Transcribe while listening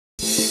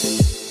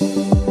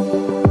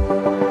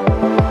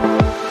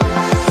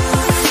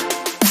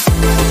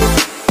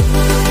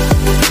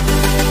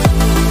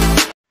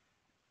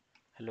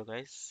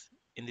guys,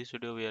 in this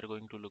video we are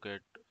going to look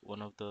at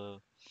one of the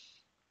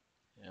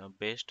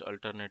best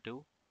alternative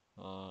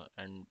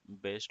and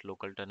best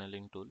local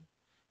tunneling tool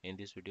in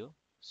this video.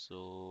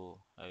 So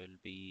I will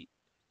be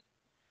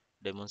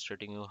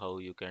demonstrating you how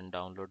you can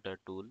download that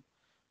tool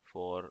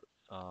for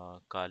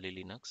Kali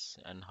Linux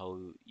and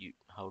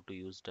how to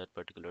use that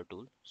particular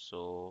tool.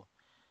 So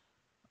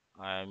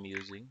I am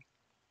using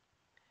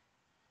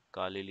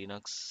Kali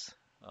Linux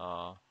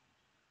uh,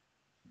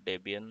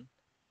 Debian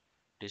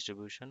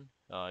distribution.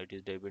 It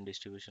is Debian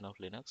distribution of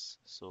Linux.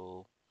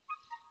 So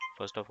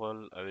first of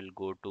all, I will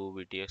go to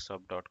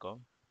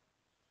vtxhub.com.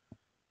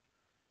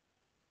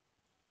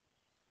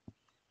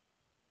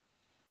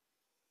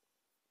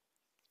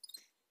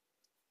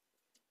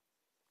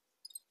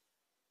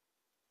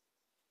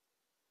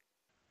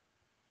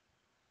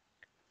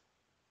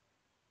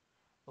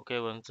 Okay,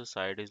 once the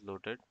site is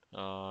loaded,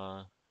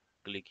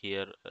 click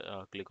here,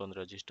 click on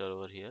register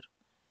over here.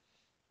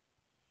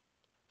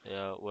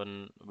 Yeah,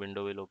 one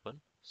window will open.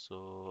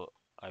 So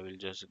I will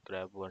just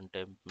grab one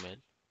temp mail.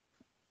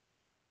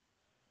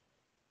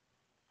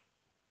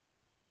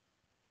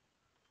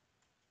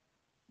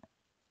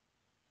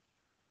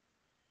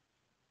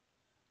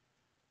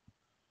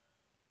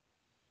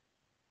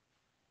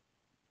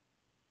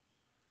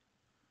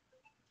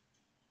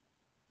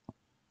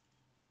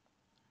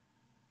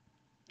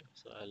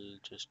 So I'll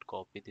just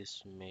copy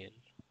this mail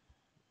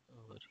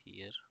over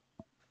here.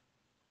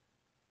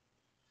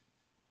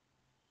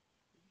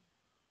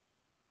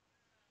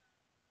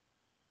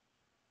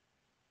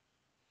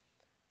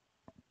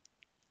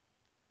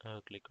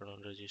 Click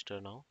on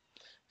register now.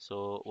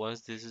 So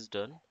once this is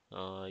done,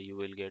 you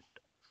will get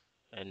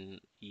an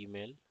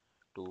email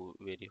to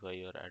verify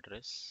your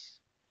address.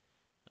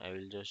 I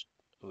will just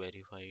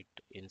verify it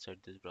inside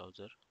this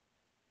browser.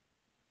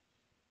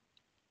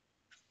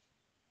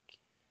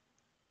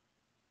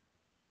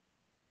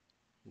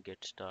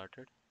 Get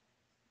started.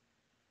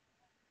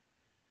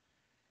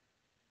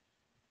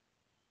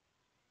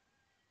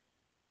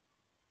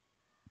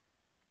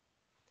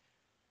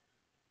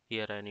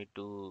 Here I need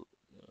to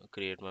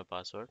create my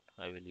password.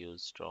 I will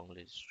use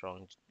strongly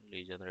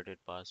generated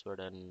password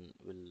and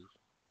will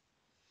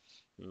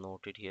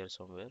note it here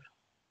somewhere.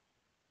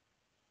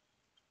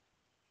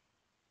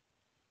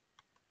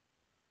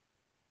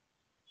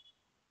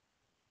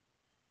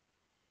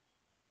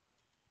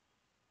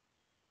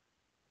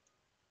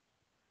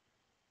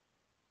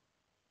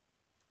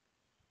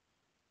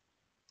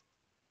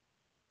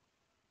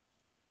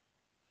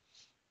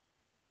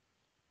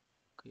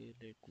 Okay,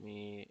 let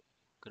me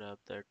grab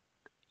that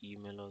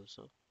email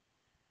also.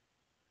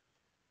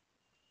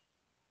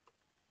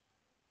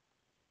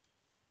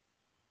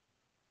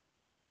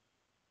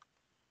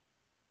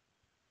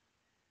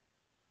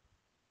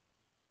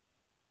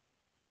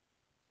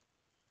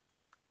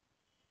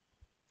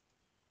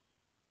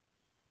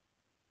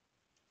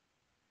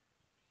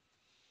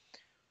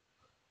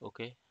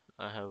 Okay,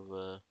 I have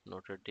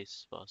noted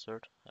this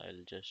password.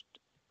 I'll just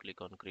click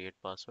on create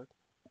password,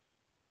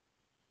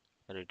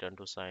 return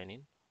to sign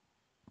in.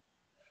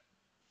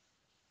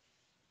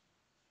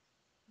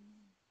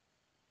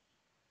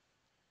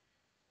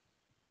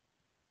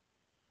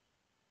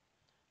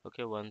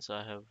 Okay, once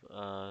I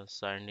have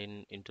signed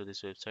in into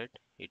this website,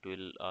 it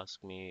will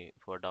ask me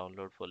for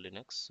download for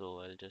Linux.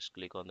 So I'll just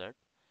click on that.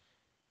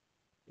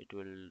 It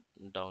will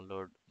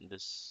download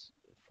this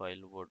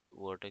file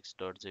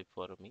vertex.zip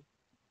for me.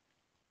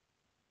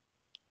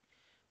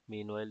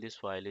 Meanwhile, this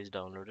file is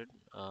downloaded.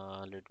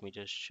 Let me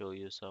just show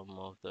you some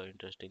of the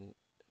interesting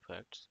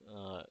facts.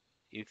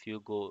 If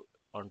you go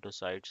onto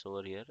sites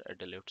over here at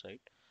the left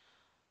side,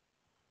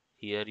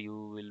 here you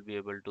will be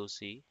able to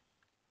see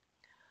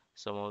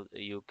some of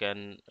you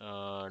can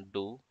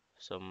do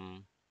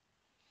some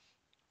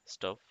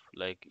stuff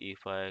like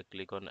if I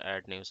click on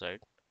add new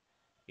site,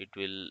 it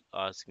will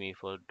ask me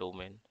for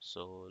domain.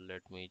 So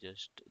let me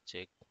just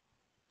check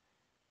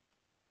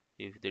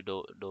if the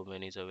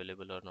domain is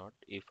available or not.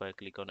 If I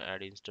click on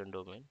add instant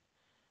domain,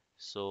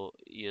 so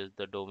yes,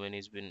 the domain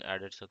has been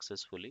added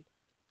successfully.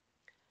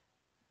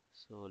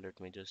 So let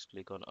me just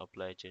click on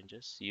apply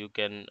changes. You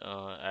can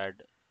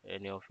add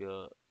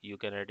you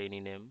can add any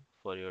name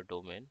for your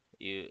domain.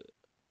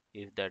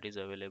 If that is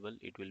available,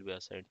 it will be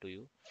assigned to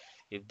you.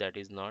 If that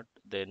is not,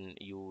 then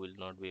you will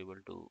not be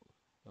able to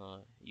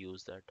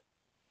use that.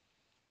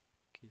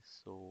 Okay,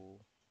 so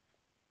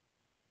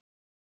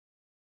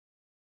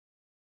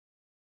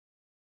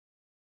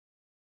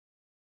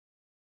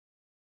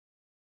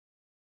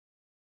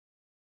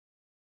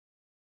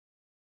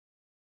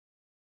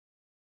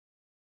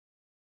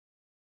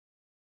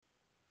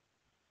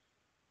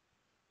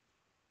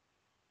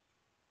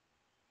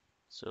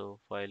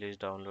file is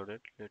downloaded.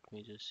 Let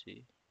me just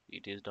see.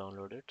 It is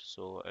downloaded.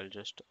 So I'll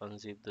just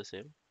unzip the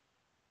same.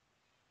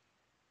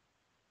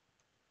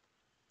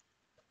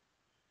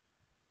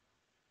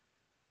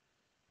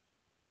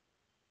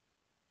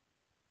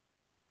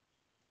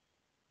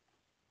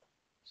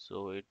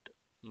 So it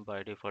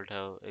by default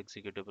have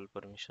executable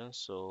permissions.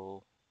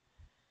 So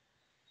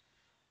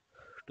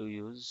to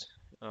use.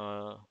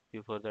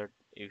 Before that,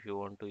 if you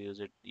want to use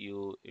it,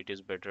 it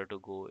is better to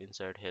go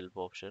inside help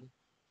option.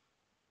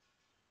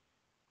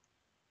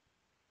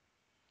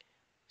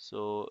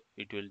 So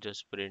it will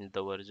just print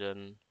the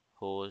version,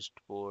 host,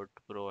 port,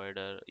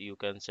 provider. You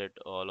can set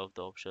all of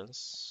the options.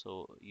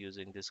 So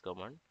using this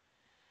command,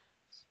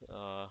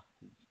 uh,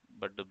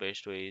 but the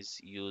best way is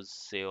use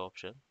save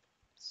option.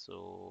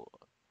 So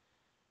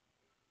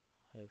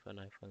hyphen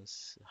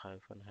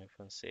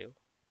save.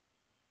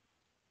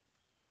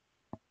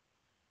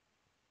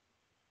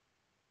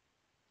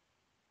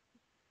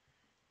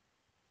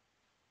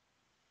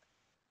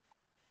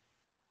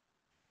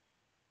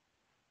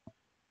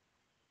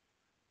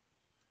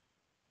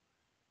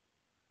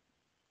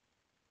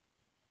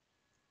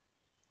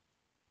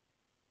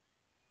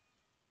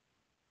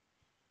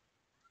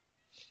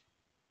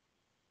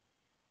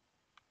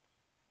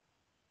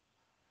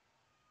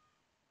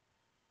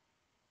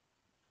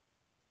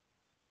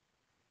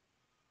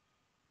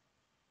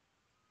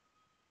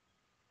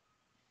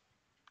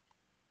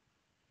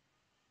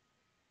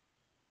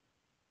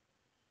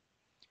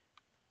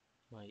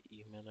 My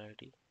email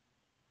ID,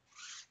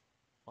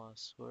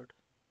 password.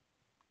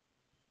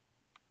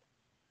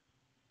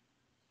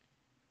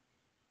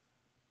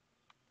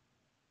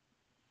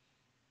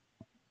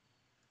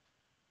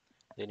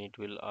 Then it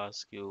will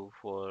ask you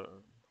for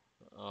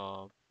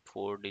uh,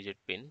 4-digit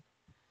pin.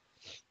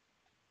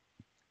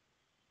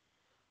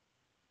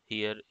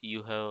 Here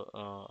you have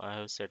I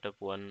have set up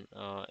one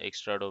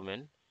extra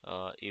domain.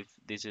 If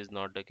this is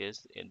not the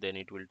case, then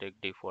it will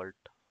take default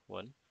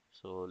one.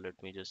 So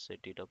let me just set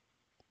it up.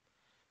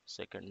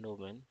 Second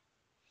domain,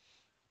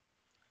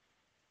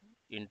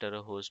 enter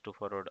a host to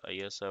forward.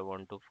 Yes, I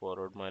want to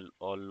forward my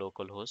all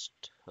local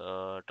host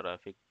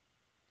traffic.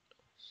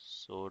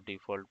 So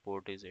default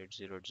port is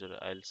 8080.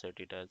 I'll set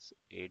it as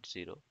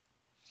 80.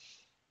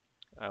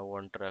 I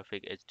want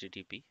traffic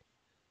HTTP.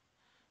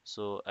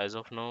 So as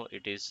of now,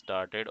 it is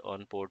started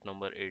on port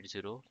number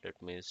 80.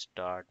 Let me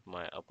start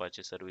my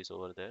Apache service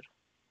over there.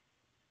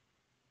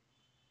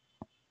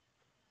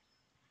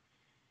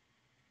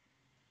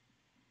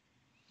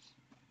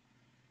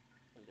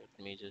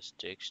 Let me just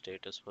check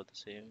status for the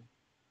same.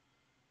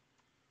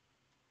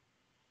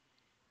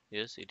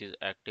 Yes, it is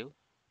active,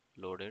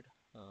 loaded.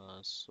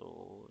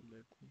 So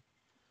let me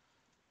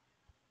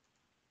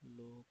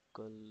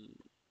local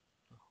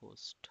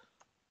host.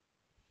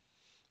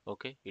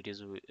 Okay, it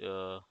is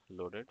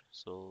loaded.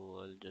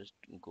 So I'll just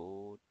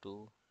go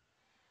to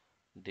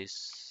this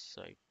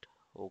site,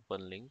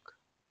 open link.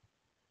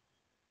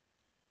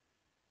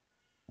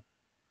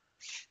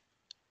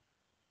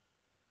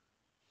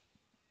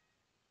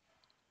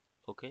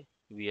 Okay,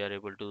 we are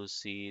able to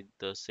see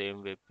the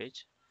same web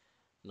page.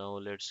 Now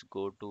let's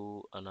go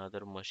to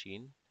another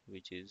machine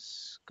which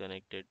is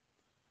connected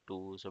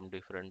to some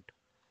different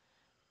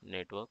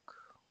network.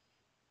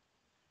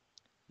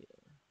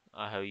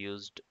 I have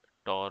used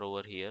Tor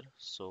over here.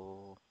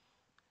 So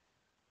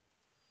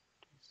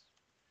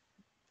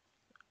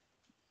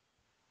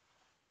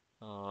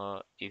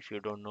if you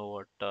don't know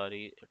what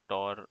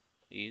Tor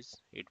is,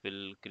 it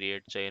will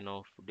create chain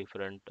of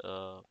different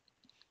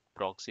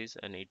proxies,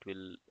 and it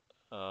will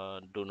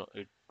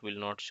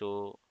not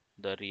show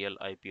the real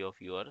IP of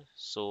your.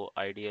 So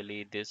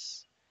ideally,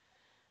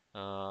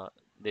 uh,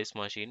 this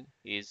machine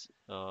is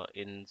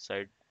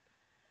inside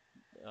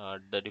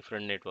the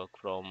different network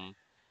from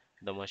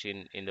the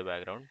machine in the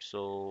background.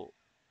 So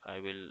I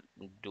will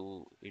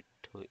do it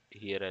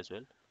here as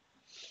well.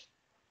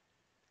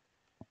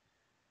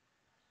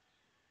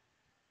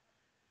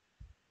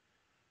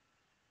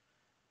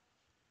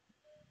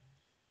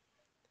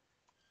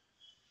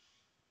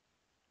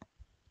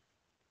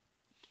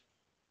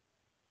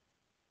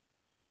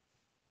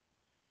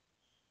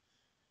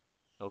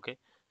 Okay,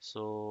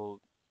 so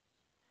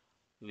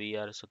we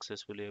are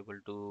successfully able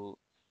to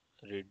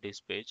read this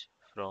page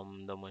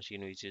from the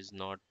machine which is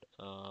not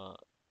uh,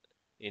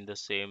 in the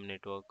same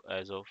network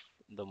as of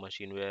the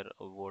machine where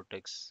a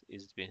vortex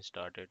is being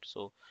started.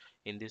 So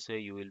in this way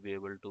you will be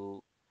able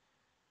to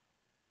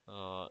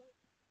uh,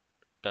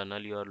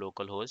 tunnel your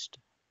local host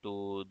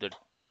to the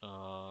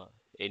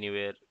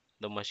anywhere,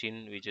 the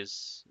machine which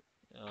is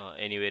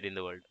anywhere in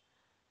the world.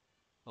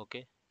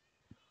 Okay,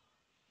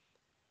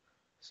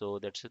 so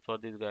that's it for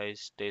this, guys.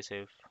 Stay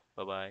safe.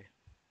 Bye bye.